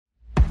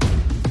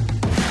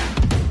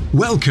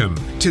Welcome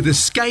to the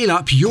Scale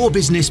Up Your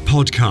Business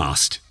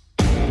podcast.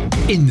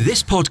 In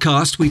this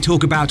podcast, we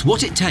talk about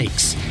what it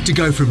takes to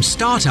go from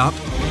startup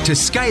to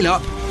scale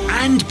up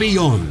and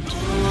beyond.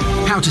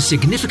 How to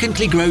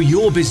significantly grow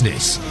your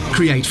business,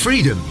 create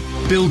freedom,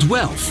 build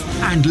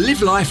wealth, and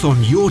live life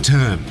on your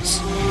terms.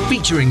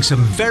 Featuring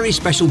some very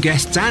special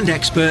guests and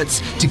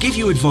experts to give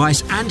you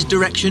advice and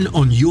direction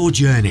on your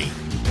journey.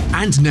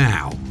 And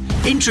now,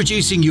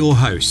 introducing your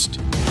host,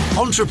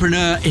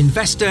 entrepreneur,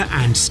 investor,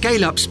 and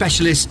scale-up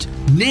specialist,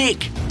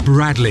 Nick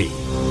Bradley.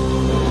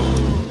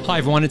 Hi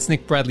everyone, it's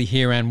Nick Bradley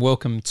here and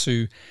welcome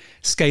to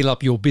Scale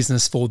Up Your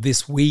Business for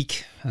this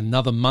week.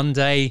 Another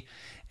Monday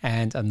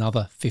and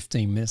another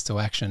 15 minutes to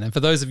action. And for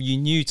those of you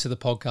new to the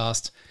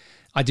podcast,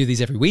 I do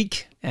these every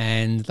week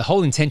and the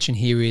whole intention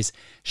here is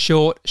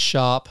short,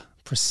 sharp,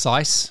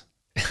 precise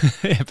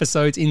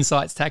episodes,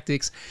 insights,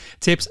 tactics,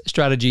 tips,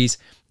 strategies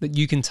that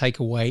you can take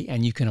away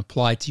and you can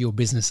apply to your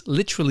business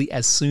literally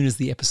as soon as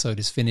the episode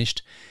is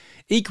finished.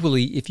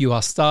 Equally, if you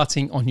are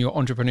starting on your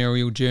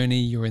entrepreneurial journey,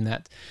 you're in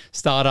that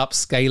startup,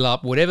 scale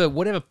up,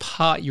 whatever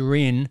part you're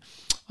in,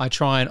 I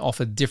try and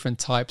offer different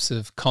types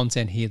of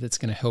content here that's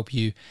going to help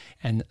you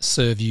and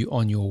serve you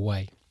on your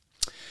way.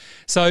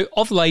 So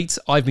of late,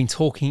 I've been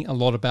talking a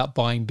lot about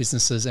buying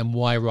businesses and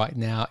why right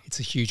now it's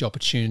a huge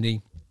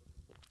opportunity.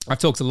 I've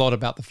talked a lot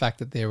about the fact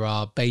that there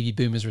are baby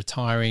boomers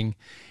retiring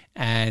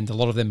and a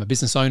lot of them are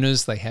business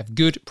owners. They have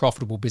good,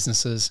 profitable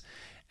businesses.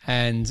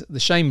 And the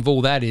shame of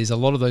all that is a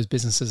lot of those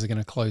businesses are going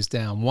to close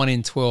down. 1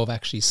 in 12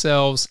 actually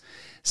sells.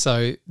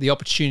 So the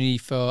opportunity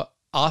for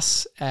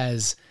us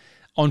as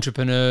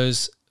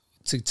entrepreneurs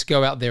to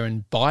go out there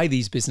and buy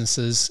these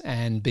businesses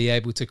and be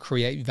able to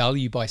create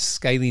value by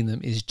scaling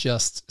them is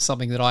just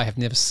something that I have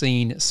never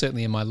seen,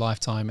 certainly in my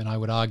lifetime. And I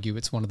would argue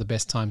it's one of the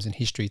best times in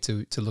history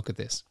to look at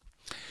this.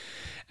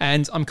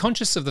 And I'm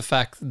conscious of the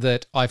fact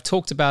that I've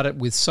talked about it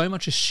with so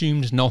much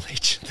assumed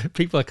knowledge that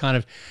people are kind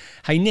of,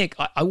 hey, Nick,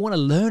 I want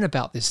to learn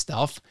about this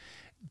stuff,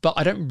 but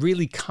I don't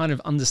really kind of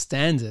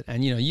understand it.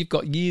 And, you've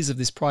got years of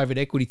this private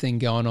equity thing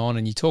going on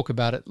and you talk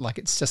about it like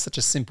it's just such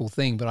a simple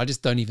thing, but I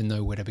just don't even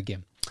know where to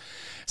begin.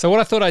 So what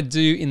I thought I'd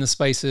do in the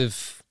space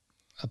of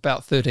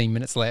about 13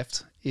 minutes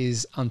left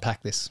is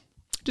unpack this.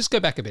 Just go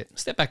back a bit,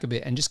 step back a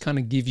bit, and just kind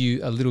of give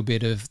you a little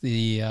bit of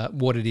the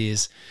what it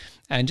is,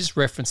 and just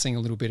referencing a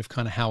little bit of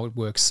kind of how it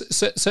works.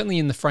 Certainly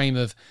in the frame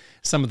of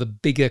some of the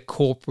bigger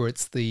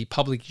corporates, the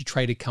publicly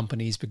traded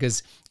companies,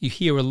 because you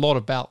hear a lot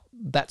about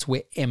that's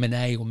where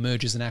M&A or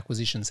mergers and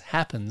acquisitions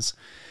happens.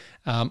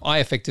 I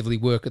effectively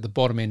work at the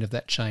bottom end of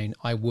that chain.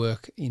 I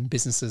work in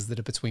businesses that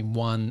are between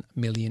 1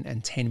 million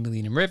and 10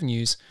 million in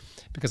revenues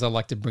because I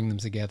like to bring them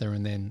together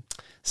and then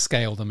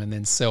scale them and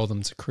then sell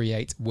them to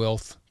create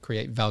wealth,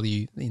 create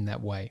value in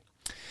that way.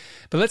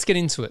 But let's get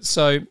into it.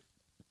 So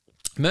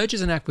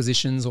mergers and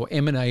acquisitions, or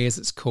M&A as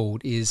it's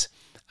called, is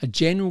a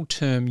general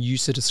term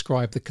used to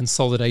describe the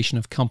consolidation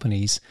of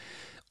companies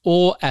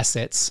or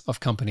assets of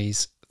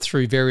companies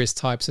through various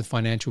types of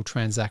financial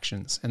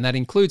transactions. And that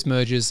includes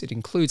mergers, it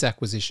includes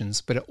acquisitions,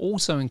 but it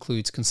also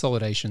includes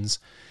consolidations,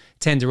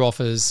 tender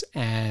offers,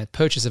 and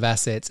purchase of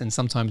assets, and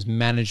sometimes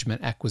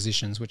management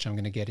acquisitions, which I'm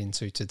going to get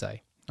into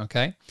today.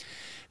 Okay.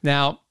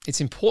 Now,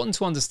 it's important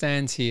to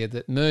understand here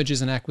that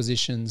mergers and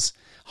acquisitions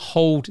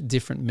hold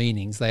different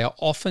meanings. They are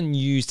often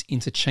used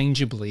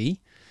interchangeably,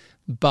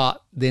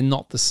 but they're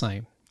not the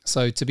same.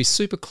 So to be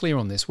super clear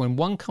on this, when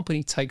one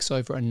company takes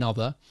over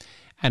another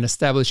and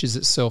establishes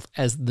itself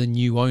as the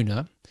new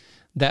owner,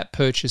 that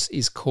purchase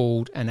is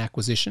called an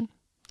acquisition.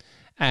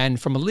 And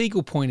from a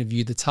legal point of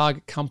view, the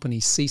target company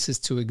ceases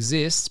to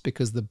exist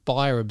because the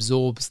buyer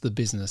absorbs the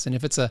business. And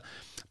if it's a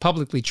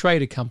publicly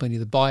traded company,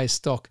 the buyer's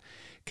stock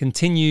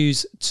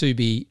continues to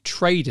be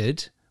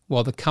traded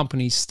while the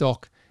company's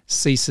stock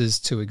ceases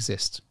to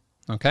exist.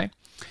 Okay?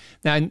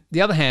 Now, on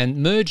the other hand,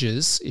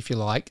 mergers, if you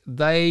like,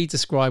 they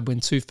describe when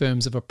two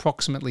firms of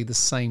approximately the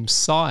same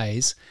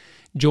size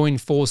join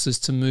forces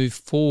to move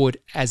forward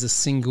as a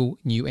single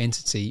new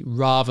entity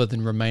rather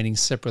than remaining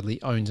separately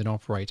owned and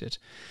operated.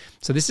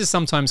 So this is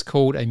sometimes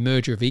called a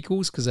merger of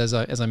equals because as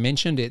I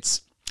mentioned,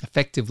 it's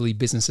effectively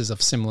businesses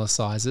of similar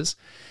sizes,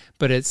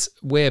 but it's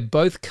where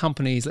both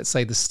companies, let's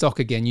say the stock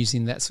again,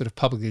 using that sort of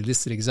publicly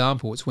listed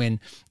example, it's when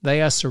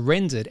they are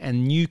surrendered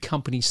and new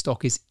company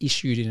stock is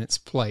issued in its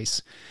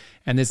place.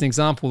 And there's an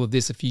example of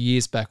this a few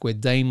years back where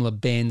Daimler,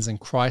 Benz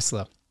and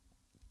Chrysler,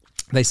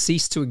 they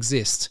ceased to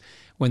exist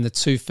when the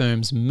two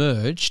firms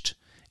merged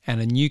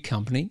and a new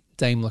company,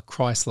 Daimler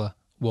Chrysler,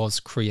 was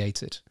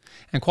created.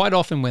 And quite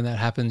often when that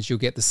happens, you'll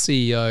get the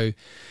CEO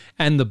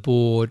and the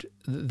board,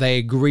 they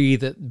agree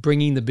that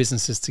bringing the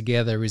businesses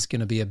together is going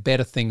to be a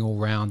better thing all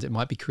round. It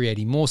might be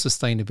creating more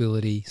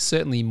sustainability,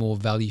 certainly more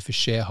value for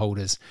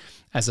shareholders,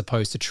 as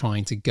opposed to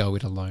trying to go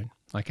it alone.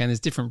 Okay, and there's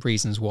different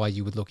reasons why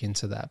you would look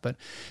into that. But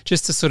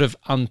just to sort of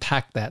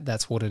unpack that,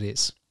 that's what it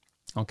is.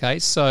 Okay,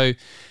 so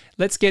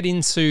let's get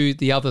into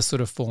the other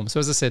sort of form. So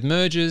as I said,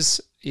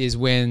 mergers is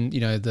when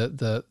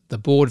the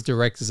board of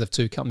directors of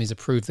two companies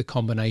approve the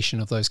combination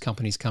of those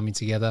companies coming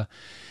together.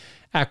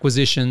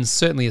 Acquisitions,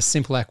 certainly a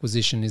simple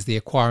acquisition is the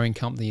acquiring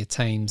company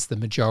attains the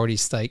majority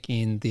stake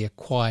in the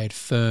acquired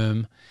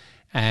firm.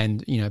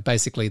 And,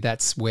 basically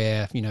that's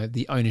where,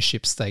 the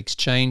ownership stakes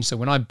change. So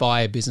when I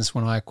buy a business,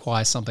 when I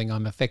acquire something,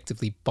 I'm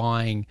effectively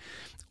buying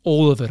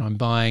all of it. I'm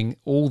buying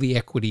all the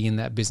equity in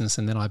that business,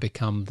 and then I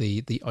become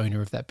the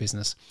owner of that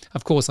business.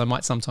 Of course, I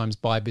might sometimes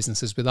buy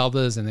businesses with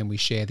others and then we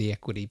share the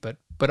equity. But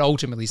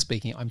ultimately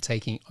speaking, I'm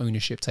taking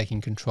ownership,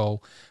 taking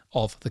control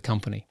of the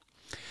company.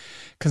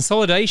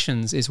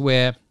 Consolidations is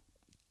where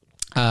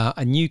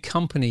a new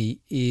company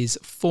is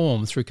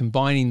formed through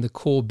combining the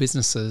core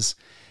businesses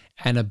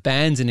and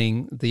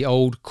abandoning the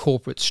old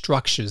corporate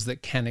structures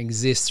that can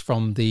exist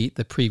from the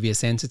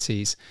previous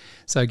entities.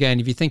 So again,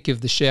 if you think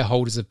of the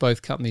shareholders of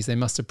both companies, they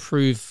must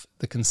approve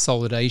the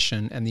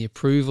consolidation and the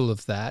approval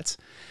of that,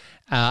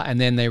 and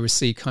then they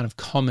receive kind of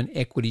common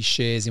equity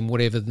shares in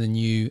whatever the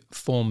new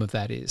form of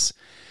that is.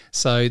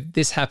 So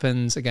this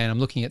happens, again, I'm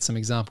looking at some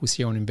examples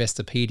here on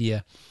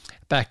Investopedia.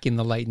 Back in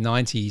the late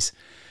 90s,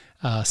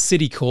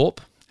 Citicorp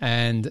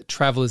and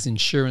Travelers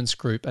Insurance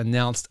Group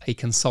announced a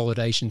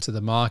consolidation to the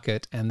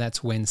market, and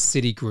that's when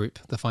Citigroup,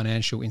 the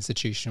financial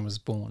institution, was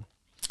born.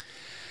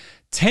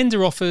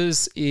 Tender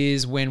offers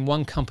is when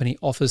one company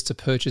offers to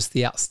purchase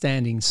the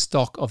outstanding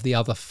stock of the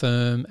other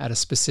firm at a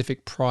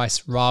specific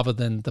price rather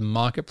than the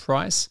market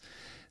price.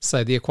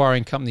 So the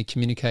acquiring company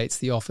communicates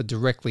the offer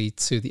directly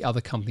to the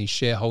other company's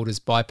shareholders,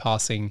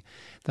 bypassing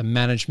the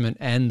management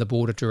and the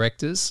board of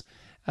directors.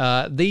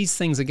 These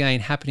things, again,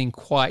 happen in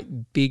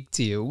quite big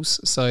deals.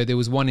 So there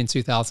was one in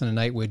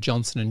 2008 where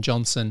Johnson &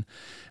 Johnson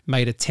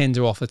made a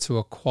tender offer to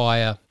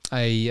acquire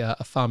a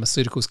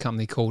pharmaceuticals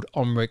company called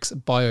Omrix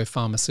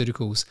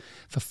Biopharmaceuticals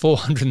for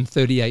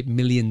 $438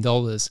 million.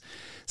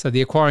 So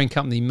the acquiring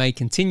company may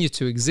continue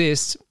to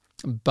exist,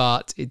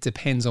 but it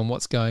depends on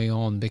what's going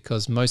on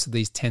because most of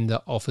these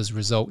tender offers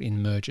result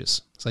in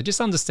mergers. So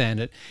just understand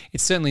it.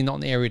 It's certainly not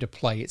an area to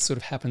play. It sort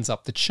of happens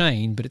up the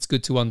chain, but it's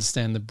good to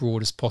understand the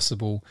broadest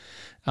possible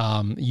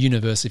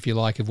universe, if you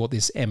like, of what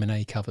this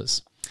M&A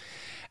covers.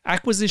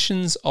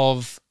 Acquisition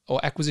of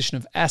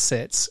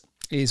assets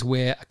is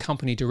where a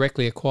company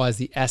directly acquires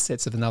the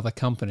assets of another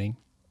company.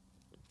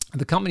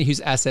 The company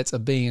whose assets are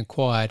being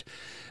acquired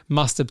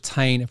must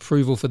obtain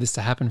approval for this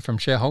to happen from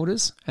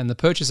shareholders, and the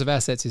purchase of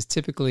assets is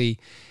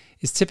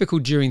typical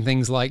during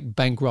things like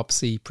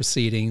bankruptcy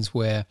proceedings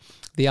where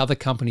the other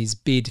companies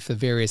bid for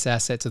various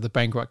assets of the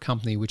bankrupt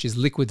company, which is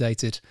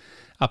liquidated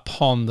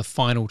upon the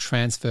final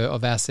transfer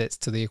of assets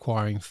to the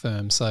acquiring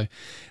firm. So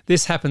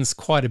this happens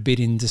quite a bit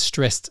in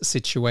distressed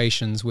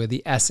situations where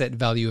the asset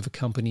value of a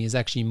company is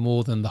actually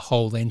more than the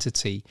whole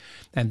entity,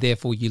 and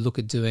therefore you look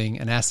at doing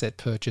an asset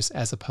purchase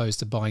as opposed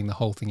to buying the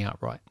whole thing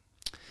outright.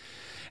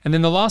 And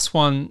then the last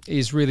one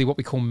is really what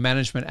we call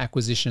management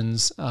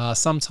acquisitions.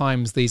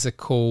 Sometimes these are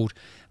called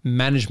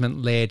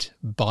management-led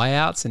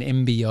buyouts, an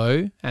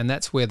MBO, and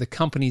that's where the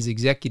company's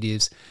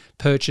executives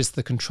purchase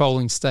the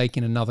controlling stake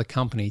in another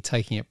company,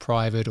 taking it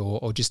private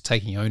or just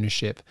taking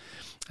ownership.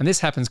 And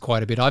this happens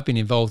quite a bit. I've been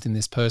involved in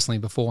this personally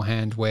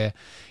beforehand where,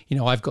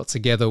 I've got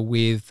together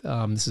with,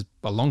 this is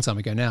a long time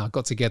ago now, I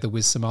got together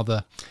with some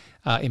other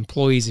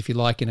employees, if you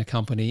like, in a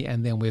company,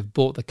 and then we've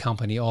bought the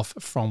company off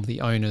from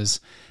the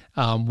owners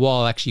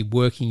while actually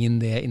working in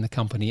the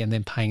company and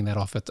then paying that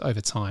off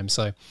over time.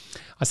 So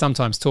I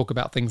sometimes talk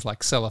about things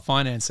like seller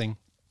financing,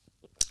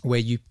 where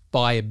you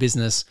buy a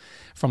business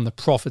from the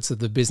profits of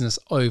the business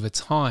over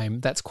time.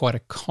 That's quite a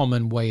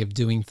common way of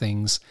doing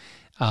things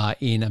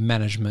in a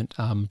management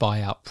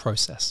buyout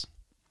process.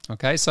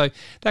 Okay, so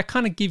that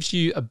kind of gives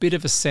you a bit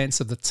of a sense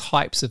of the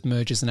types of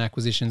mergers and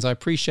acquisitions. I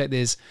appreciate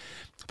there's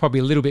probably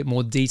a little bit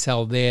more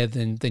detail there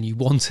than you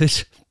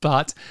wanted,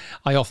 but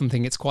I often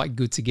think it's quite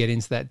good to get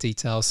into that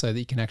detail so that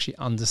you can actually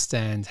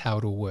understand how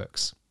it all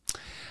works.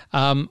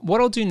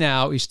 What I'll do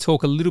now is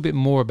talk a little bit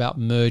more about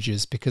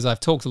mergers, because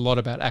I've talked a lot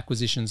about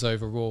acquisitions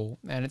overall,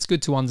 and it's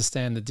good to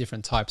understand the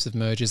different types of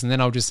mergers. And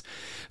then I'll just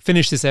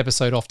finish this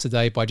episode off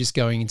today by just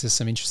going into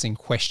some interesting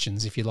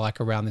questions, if you like,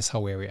 around this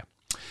whole area.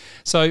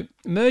 So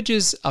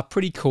mergers are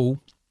pretty cool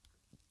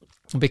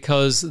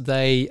because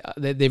they're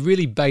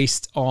really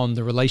based on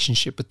the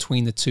relationship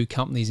between the two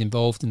companies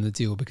involved in the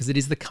deal, because it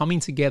is the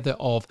coming together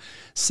of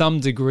some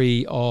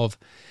degree of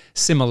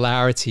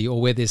similarity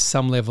or where there's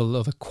some level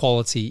of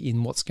equality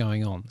in what's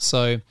going on.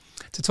 So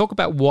to talk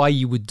about why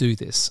you would do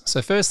this.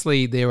 So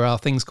firstly, there are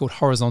things called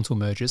horizontal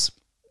mergers,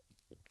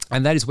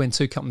 and that is when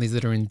two companies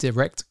that are in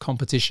direct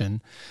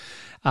competition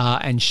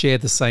and share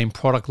the same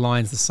product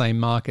lines, the same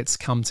markets,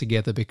 come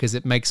together because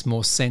it makes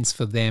more sense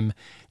for them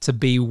to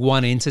be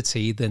one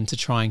entity than to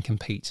try and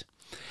compete.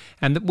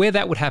 And where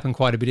that would happen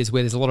quite a bit is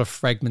where there's a lot of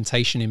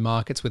fragmentation in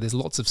markets, where there's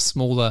lots of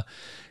smaller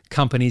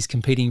companies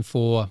competing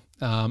for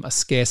a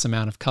scarce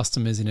amount of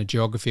customers in a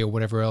geography or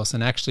whatever else,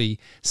 and actually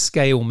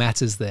scale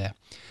matters there.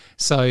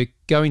 So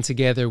going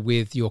together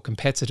with your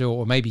competitor,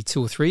 or maybe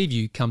two or three of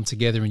you come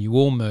together and you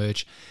all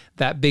merge,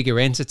 that bigger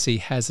entity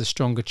has a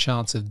stronger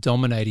chance of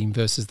dominating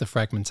versus the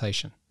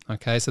fragmentation.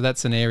 Okay, so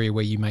that's an area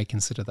where you may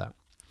consider that.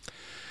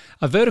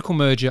 A vertical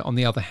merger, on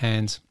the other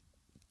hand,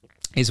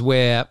 is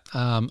where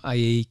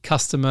a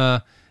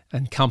customer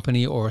and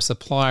company or a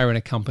supplier and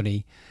a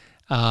company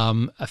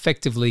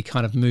effectively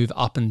kind of move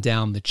up and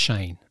down the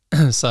chain.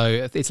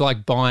 So it's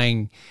like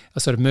buying,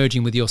 sort of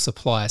merging with your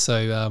supplier.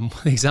 So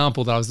the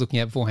example that I was looking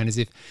at beforehand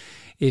is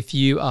if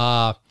you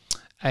are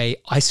a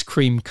ice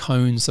cream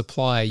cone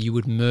supplier, you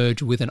would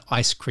merge with an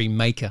ice cream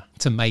maker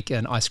to make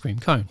an ice cream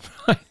cone.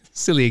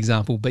 Silly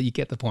example, but you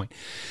get the point.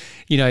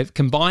 You know,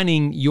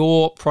 combining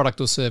your product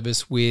or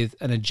service with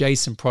an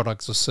adjacent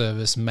product or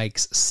service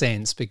makes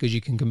sense because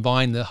you can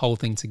combine the whole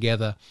thing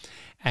together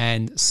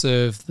and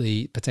serve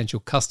the potential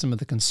customer,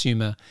 the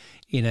consumer,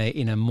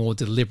 in a more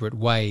deliberate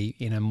way,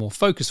 in a more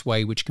focused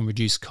way, which can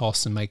reduce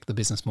costs and make the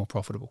business more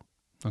profitable.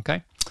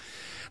 Okay.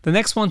 The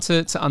next one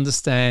to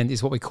understand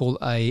is what we call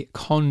a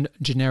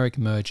congeneric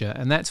merger,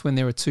 and that's when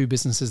there are two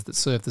businesses that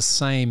serve the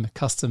same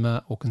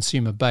customer or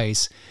consumer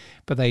base,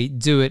 but they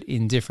do it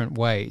in different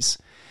ways.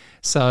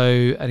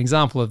 So an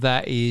example of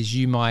that is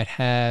you might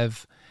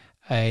have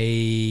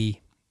let's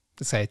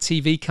say a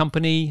TV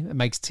company that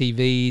makes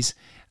TVs.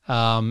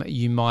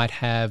 You might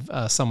have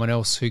someone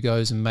else who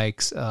goes and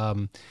makes, I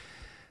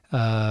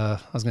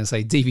was going to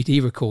say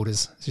DVD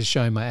recorders, just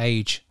showing my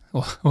age,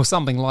 or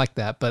something like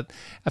that. But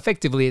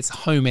effectively, it's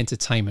home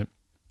entertainment.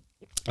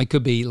 It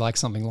could be like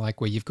something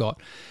like where you've got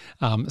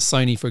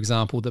Sony, for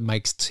example, that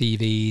makes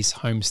TVs,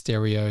 home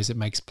stereos, it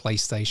makes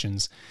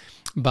PlayStations.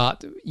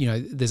 But, you know,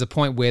 there's a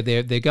point where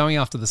they're going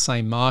after the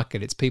same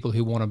market. It's people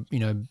who want to, you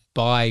know,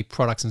 buy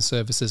products and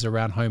services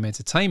around home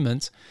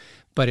entertainment,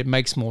 but it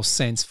makes more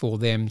sense for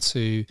them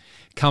to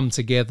come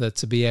together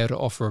to be able to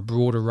offer a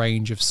broader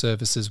range of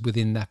services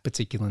within that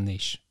particular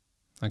niche.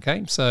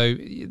 Okay, so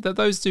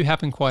those do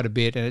happen quite a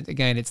bit. And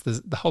again, it's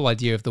the whole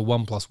idea of the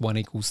 1 +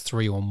 1 =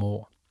 3 or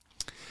more.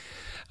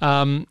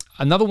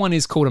 Another one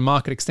is called a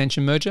market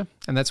extension merger,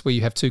 and that's where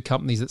you have two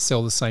companies that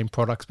sell the same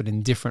products but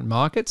in different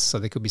markets. So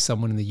there could be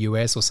someone in the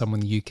US or someone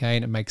in the UK,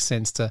 and it makes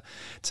sense to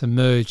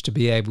merge to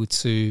be able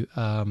to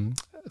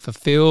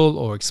fulfill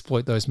or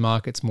exploit those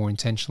markets more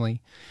intentionally.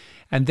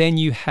 And then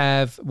you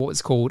have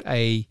what's called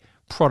a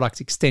product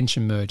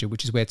extension merger,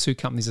 which is where two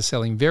companies are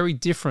selling very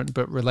different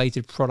but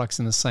related products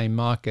in the same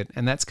market.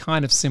 And that's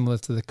kind of similar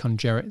to the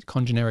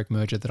congeneric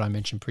merger that I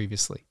mentioned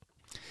previously.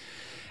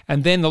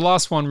 And then the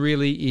last one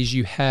really is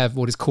you have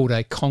what is called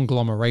a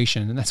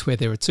conglomeration, and that's where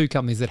there are two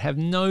companies that have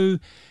no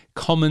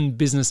common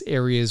business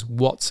areas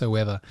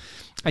whatsoever.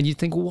 And you'd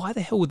think, well, why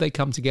the hell would they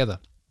come together?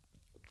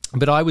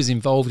 But I was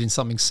involved in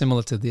something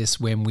similar to this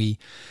when we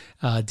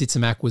did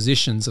some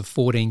acquisitions of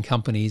 14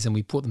 companies and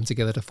we put them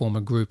together to form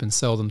a group and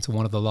sell them to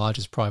one of the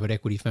largest private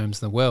equity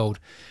firms in the world.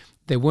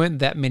 There weren't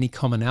that many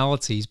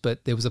commonalities,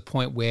 but there was a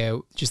point where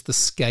just the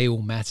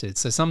scale mattered.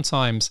 So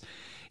sometimes,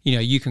 you know,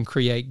 you can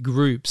create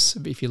groups,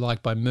 if you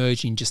like, by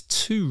merging just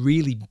two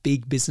really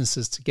big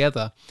businesses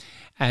together.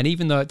 And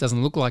even though it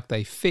doesn't look like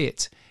they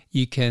fit,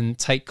 you can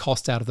take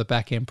cost out of the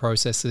back-end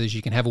processes.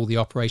 You can have all the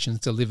operations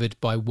delivered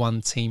by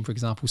one team, for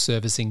example,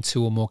 servicing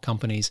two or more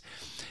companies.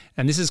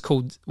 And this is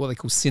called what they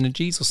call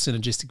synergies or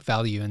synergistic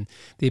value. And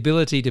the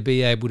ability to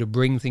be able to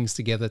bring things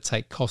together,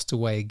 take cost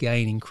away,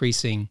 again,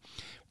 increasing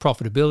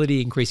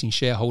profitability, increasing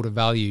shareholder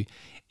value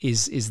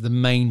is the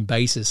main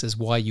basis as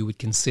why you would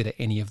consider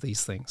any of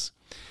these things.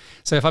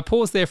 So if I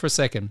pause there for a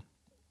second,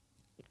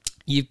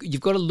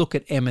 you've got to look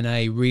at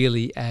M&A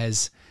really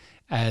as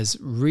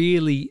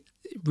really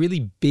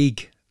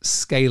big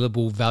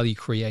scalable value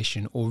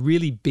creation or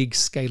really big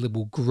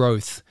scalable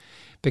growth,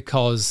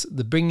 because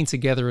the bringing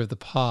together of the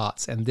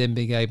parts and then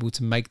being able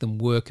to make them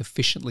work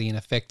efficiently and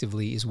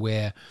effectively is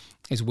where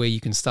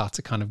you can start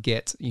to kind of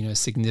get, you know,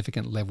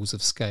 significant levels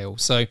of scale.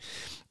 So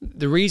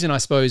the reason I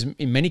suppose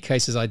in many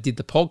cases I did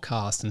the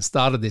podcast and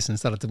started this and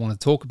started to want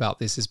to talk about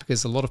this is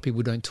because a lot of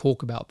people don't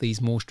talk about these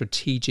more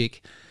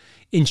strategic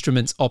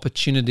instruments,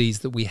 opportunities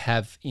that we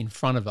have in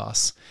front of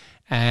us.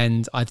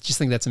 And I just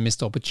think that's a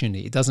missed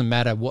opportunity. It doesn't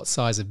matter what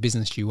size of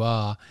business you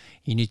are,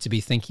 you need to be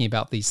thinking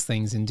about these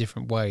things in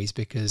different ways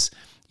because,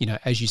 you know,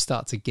 as you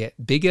start to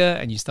get bigger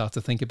and you start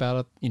to think about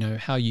it, you know,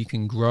 how you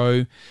can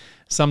grow,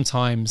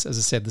 sometimes, as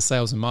I said, the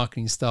sales and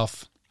marketing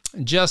stuff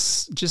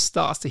just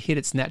starts to hit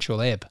its natural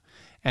ebb.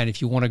 And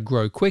if you want to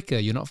grow quicker,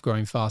 you're not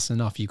growing fast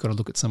enough, you've got to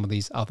look at some of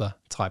these other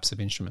types of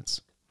instruments.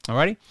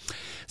 Alrighty?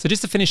 So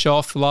just to finish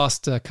off, the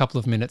last couple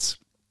of minutes,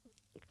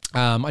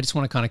 I just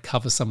want to kind of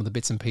cover some of the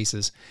bits and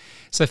pieces.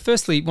 So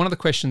firstly, one of the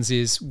questions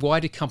is, why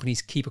do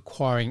companies keep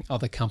acquiring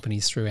other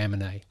companies through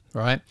M&A,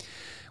 right?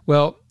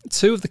 Well,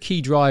 two of the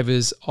key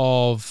drivers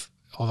of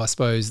I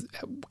suppose,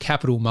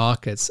 capital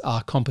markets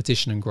are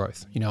competition and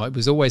growth. You know, it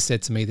was always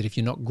said to me that if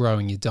you're not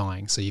growing, you're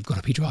dying. So you've got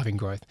to be driving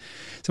growth.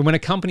 So when a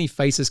company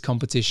faces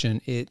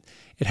competition, it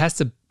has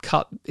to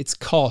cut its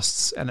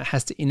costs and it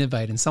has to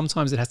innovate. And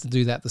sometimes it has to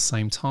do that at the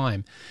same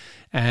time.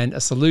 And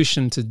a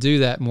solution to do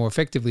that more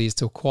effectively is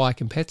to acquire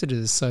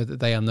competitors so that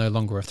they are no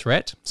longer a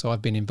threat. So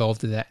I've been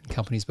involved in that in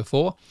companies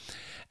before.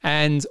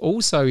 And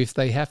also, if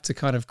they have to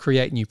kind of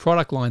create new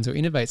product lines or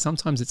innovate,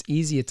 sometimes it's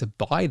easier to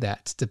buy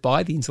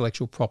the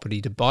intellectual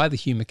property, to buy the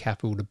human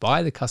capital, to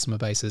buy the customer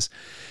bases,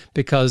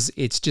 because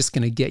it's just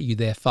going to get you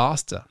there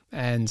faster.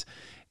 And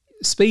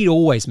speed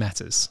always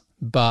matters,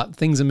 but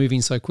things are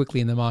moving so quickly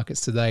in the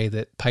markets today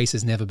that pace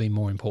has never been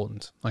more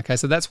important. Okay,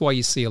 so that's why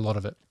you see a lot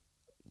of it.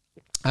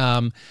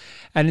 And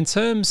in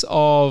terms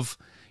of,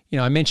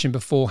 I mentioned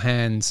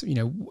beforehand,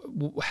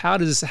 how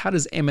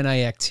does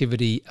M&A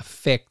activity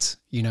affect,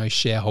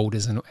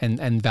 shareholders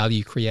and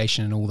value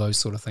creation and all those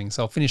sort of things.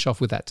 So I'll finish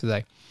off with that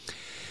today.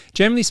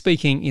 Generally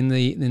speaking, in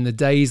the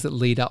days that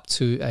lead up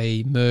to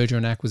a merger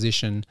and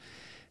acquisition,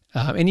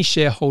 any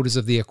shareholders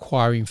of the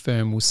acquiring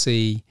firm will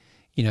see,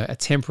 a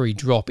temporary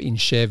drop in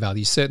share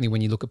value, certainly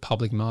when you look at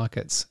public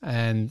markets.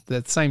 And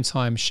at the same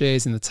time,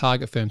 shares in the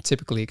target firm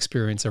typically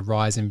experience a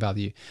rise in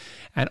value.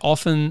 And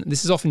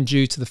this is often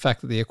due to the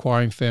fact that the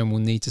acquiring firm will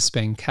need to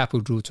spend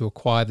capital to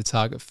acquire the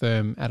target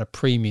firm at a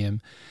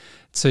premium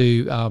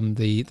to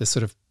the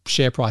sort of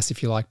share price,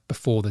 if you like,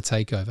 before the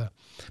takeover.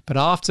 But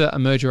after a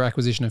merger or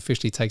acquisition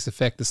officially takes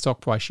effect, the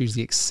stock price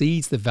usually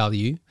exceeds the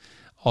value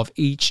of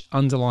each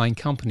underlying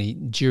company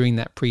during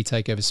that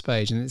pre-takeover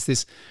stage. And it's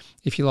this,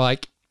 if you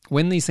like,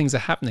 when these things are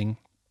happening,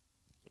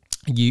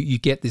 you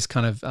get this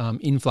kind of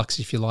influx,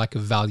 if you like,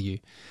 of value.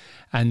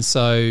 And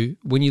so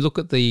when you look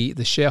at the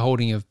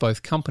shareholding of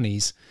both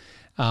companies,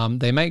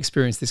 they may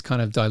experience this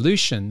kind of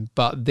dilution,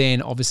 but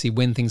then obviously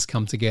when things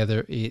come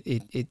together,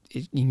 it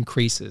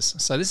increases.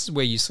 So this is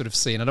where you sort of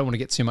see, and I don't want to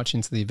get too much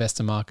into the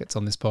investor markets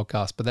on this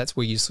podcast, but that's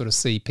where you sort of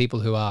see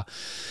people who are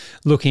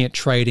looking at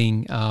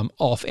trading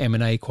off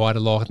M&A quite a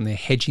lot, and they're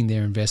hedging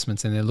their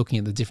investments, and they're looking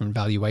at the different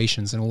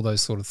valuations and all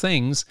those sort of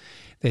things.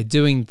 They're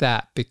doing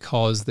that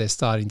because they're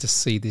starting to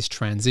see this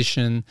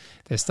transition.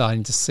 They're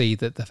starting to see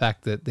that the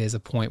fact that there's a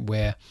point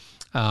where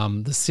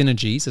the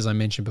synergies, as I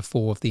mentioned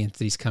before, of the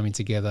entities coming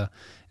together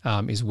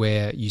is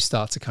where you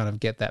start to kind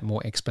of get that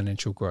more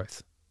exponential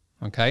growth.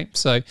 Okay,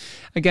 so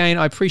again,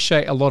 I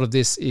appreciate a lot of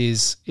this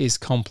is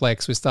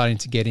complex. We're starting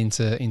to get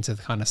into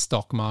the kind of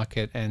stock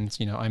market, and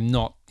I'm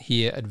not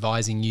here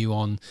advising you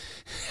on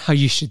how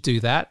you should do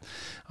that.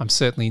 I'm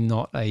certainly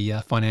not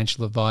a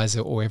financial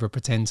advisor or ever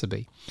pretend to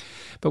be.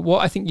 But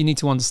what I think you need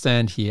to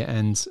understand here,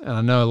 and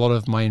I know a lot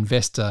of my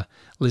investor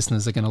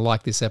listeners are going to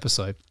like this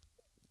episode,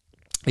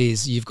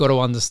 is you've got to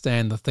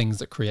understand the things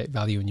that create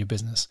value in your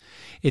business.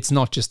 It's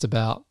not just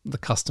about the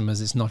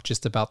customers. It's not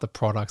just about the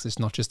products. It's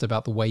not just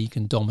about the way you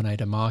can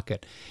dominate a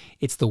market.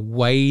 It's the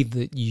way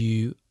that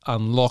you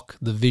unlock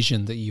the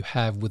vision that you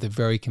have with a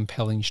very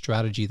compelling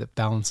strategy that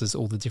balances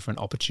all the different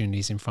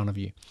opportunities in front of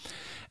you.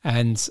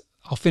 And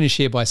I'll finish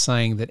here by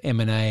saying that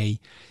M&A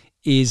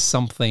is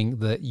something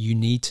that you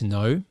need to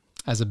know.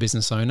 As a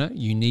business owner,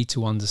 you need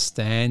to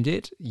understand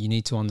it. You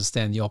need to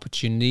understand the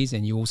opportunities,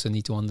 and you also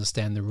need to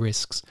understand the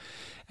risks.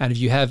 And if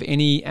you have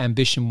any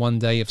ambition one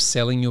day of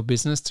selling your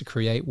business to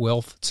create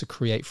wealth, to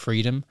create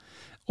freedom,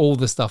 all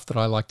the stuff that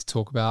I like to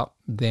talk about,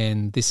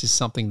 then this is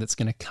something that's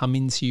going to come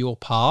into your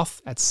path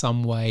at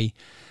some way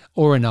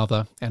or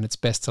another, and it's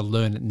best to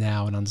learn it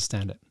now and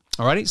understand it.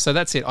 Alrighty, so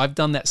that's it. I've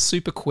done that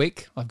super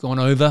quick. I've gone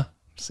over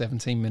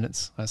 17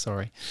 minutes,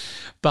 sorry.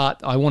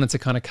 But I wanted to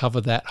kind of cover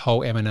that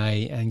whole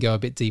M&A and go a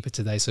bit deeper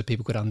today so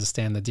people could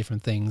understand the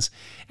different things.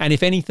 And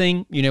if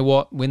anything, you know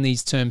what, when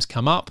these terms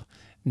come up,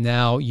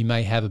 now you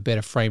may have a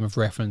better frame of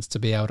reference to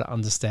be able to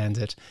understand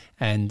it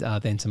and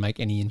then to make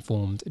any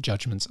informed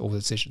judgments or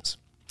decisions.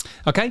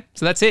 Okay,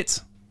 so that's it.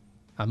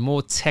 A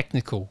more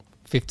technical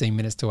 15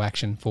 minutes to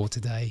action for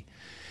today.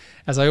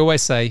 As I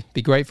always say,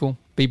 be grateful,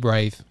 be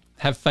brave,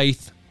 have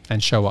faith,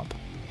 and show up.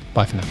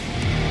 Bye for now.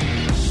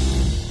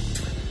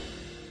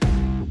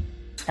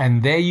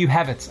 And there you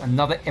have it,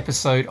 another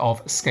episode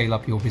of Scale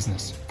Up Your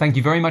Business. Thank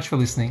you very much for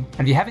listening.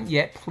 And if you haven't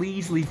yet,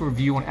 please leave a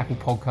review on Apple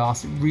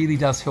Podcasts. It really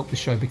does help the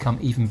show become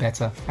even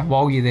better. And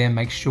while you're there,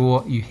 make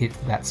sure you hit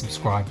that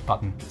subscribe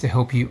button to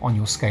help you on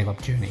your scale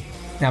up journey.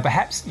 Now,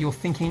 perhaps you're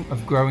thinking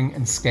of growing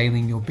and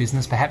scaling your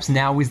business. Perhaps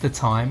now is the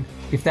time.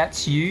 If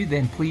that's you,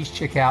 then please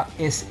check out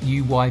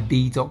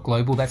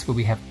suyb.global. That's where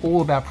we have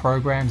all of our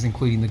programs,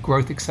 including the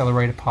Growth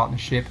Accelerator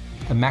Partnership,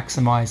 the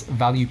Maximize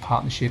Value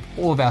Partnership,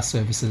 all of our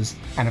services,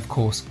 and of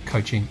course,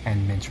 coaching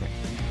and mentoring.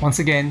 Once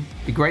again,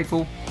 be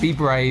grateful, be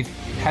brave,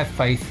 have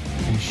faith,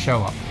 and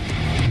show up.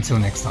 Until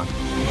next time.